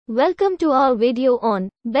Welcome to our video on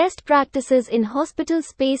Best Practices in Hospital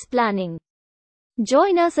Space Planning.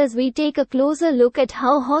 Join us as we take a closer look at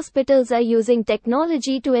how hospitals are using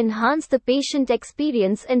technology to enhance the patient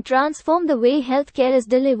experience and transform the way healthcare is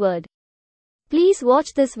delivered. Please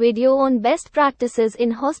watch this video on Best Practices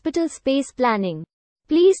in Hospital Space Planning.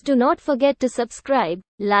 Please do not forget to subscribe,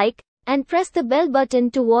 like, and press the bell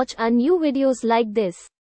button to watch our new videos like this.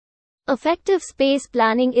 Effective space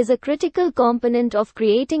planning is a critical component of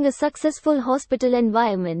creating a successful hospital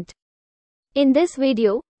environment. In this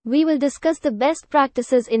video, we will discuss the best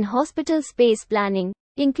practices in hospital space planning,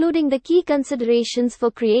 including the key considerations for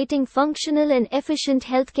creating functional and efficient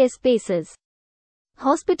healthcare spaces.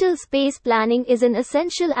 Hospital space planning is an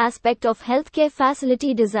essential aspect of healthcare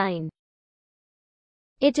facility design.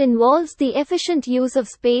 It involves the efficient use of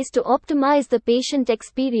space to optimize the patient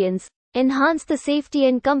experience, enhance the safety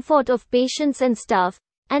and comfort of patients and staff,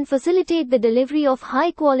 and facilitate the delivery of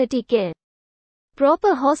high-quality care.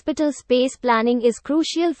 Proper hospital space planning is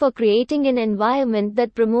crucial for creating an environment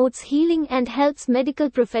that promotes healing and helps medical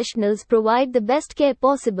professionals provide the best care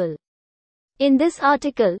possible. In this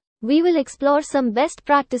article, we will explore some best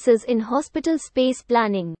practices in hospital space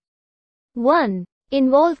planning. 1.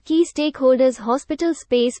 Involve key stakeholders. Hospital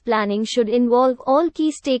space planning should involve all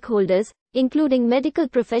key stakeholders, including medical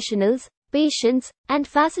professionals, patients, and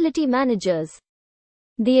facility managers.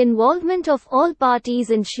 The involvement of all parties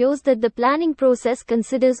ensures that the planning process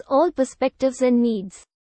considers all perspectives and needs.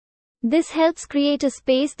 This helps create a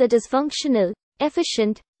space that is functional,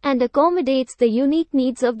 efficient, and accommodates the unique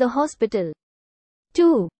needs of the hospital.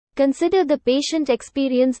 2. Consider the patient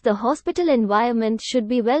experience. The hospital environment should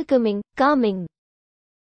be welcoming, calming,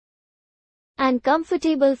 and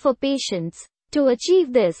comfortable for patients. To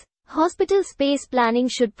achieve this, hospital space planning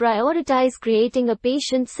should prioritize creating a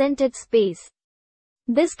patient-centered space.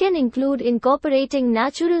 This can include incorporating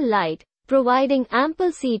natural light, providing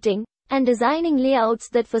ample seating, and designing layouts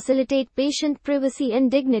that facilitate patient privacy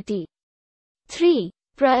and dignity. 3.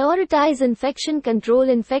 Prioritize infection control.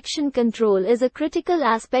 Infection control is a critical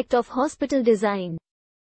aspect of hospital design.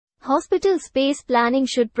 Hospital space planning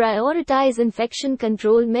should prioritize infection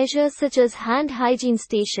control measures such as hand hygiene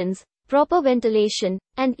stations, proper ventilation,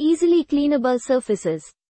 and easily cleanable surfaces.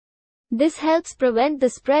 This helps prevent the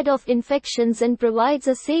spread of infections and provides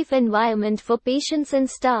a safe environment for patients and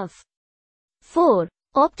staff. 4.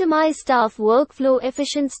 Optimize staff workflow.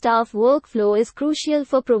 Efficient staff workflow is crucial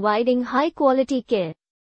for providing high-quality care.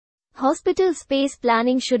 Hospital space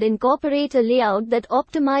planning should incorporate a layout that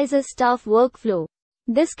optimizes staff workflow.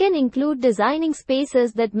 This can include designing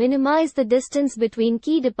spaces that minimize the distance between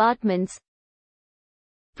key departments,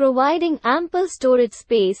 providing ample storage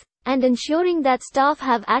space, and ensuring that staff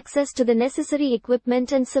have access to the necessary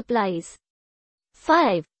equipment and supplies.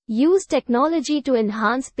 5. Use technology to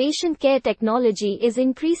enhance patient care. Technology is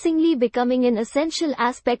increasingly becoming an essential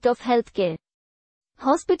aspect of healthcare.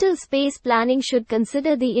 Hospital space planning should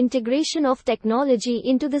consider the integration of technology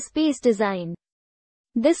into the space design.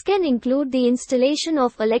 This can include the installation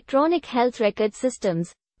of electronic health record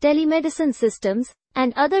systems, telemedicine systems,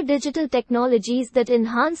 and other digital technologies that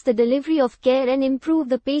enhance the delivery of care and improve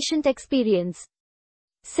the patient experience.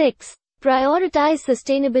 6. Prioritize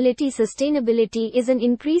sustainability. Sustainability is an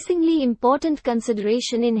increasingly important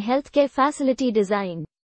consideration in healthcare facility design.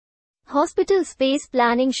 Hospital space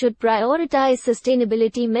planning should prioritize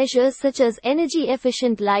sustainability measures such as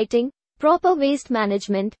energy-efficient lighting, proper waste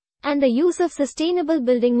management, and the use of sustainable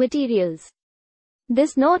building materials.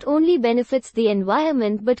 This not only benefits the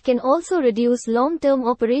environment but can also reduce long-term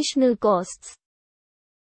operational costs.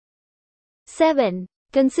 7.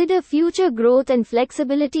 Consider future growth and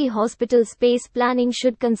flexibility. Hospital space planning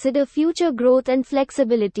should consider future growth and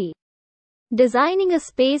flexibility. Designing a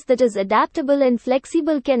space that is adaptable and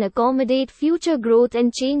flexible can accommodate future growth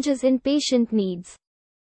and changes in patient needs.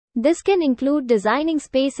 This can include designing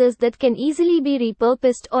spaces that can easily be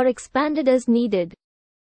repurposed or expanded as needed.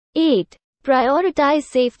 8. Prioritize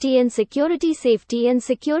safety and security. Safety and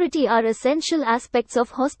security are essential aspects of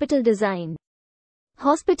hospital design.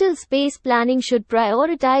 Hospital space planning should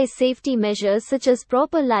prioritize safety measures such as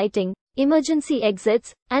proper lighting, emergency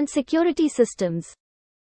exits, and security systems.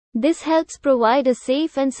 This helps provide a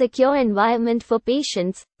safe and secure environment for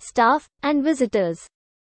patients, staff, and visitors.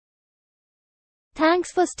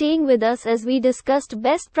 Thanks for staying with us as we discussed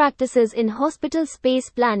best practices in hospital space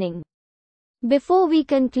planning. Before we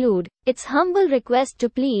conclude, it's humble request to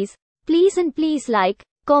please like,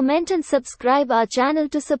 comment and subscribe our channel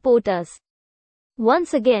to support us.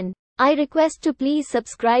 Once again, I request to please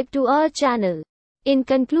subscribe to our channel. In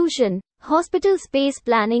conclusion, hospital space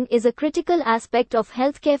planning is a critical aspect of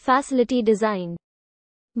healthcare facility design.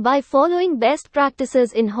 By following best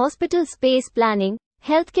practices in hospital space planning,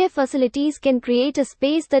 healthcare facilities can create a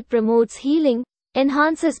space that promotes healing,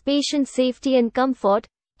 enhances patient safety and comfort,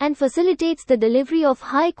 and facilitates the delivery of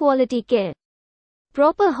high-quality care.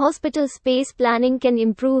 Proper hospital space planning can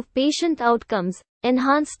improve patient outcomes,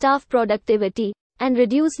 enhance staff productivity, and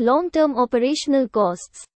reduce long-term operational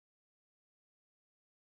costs.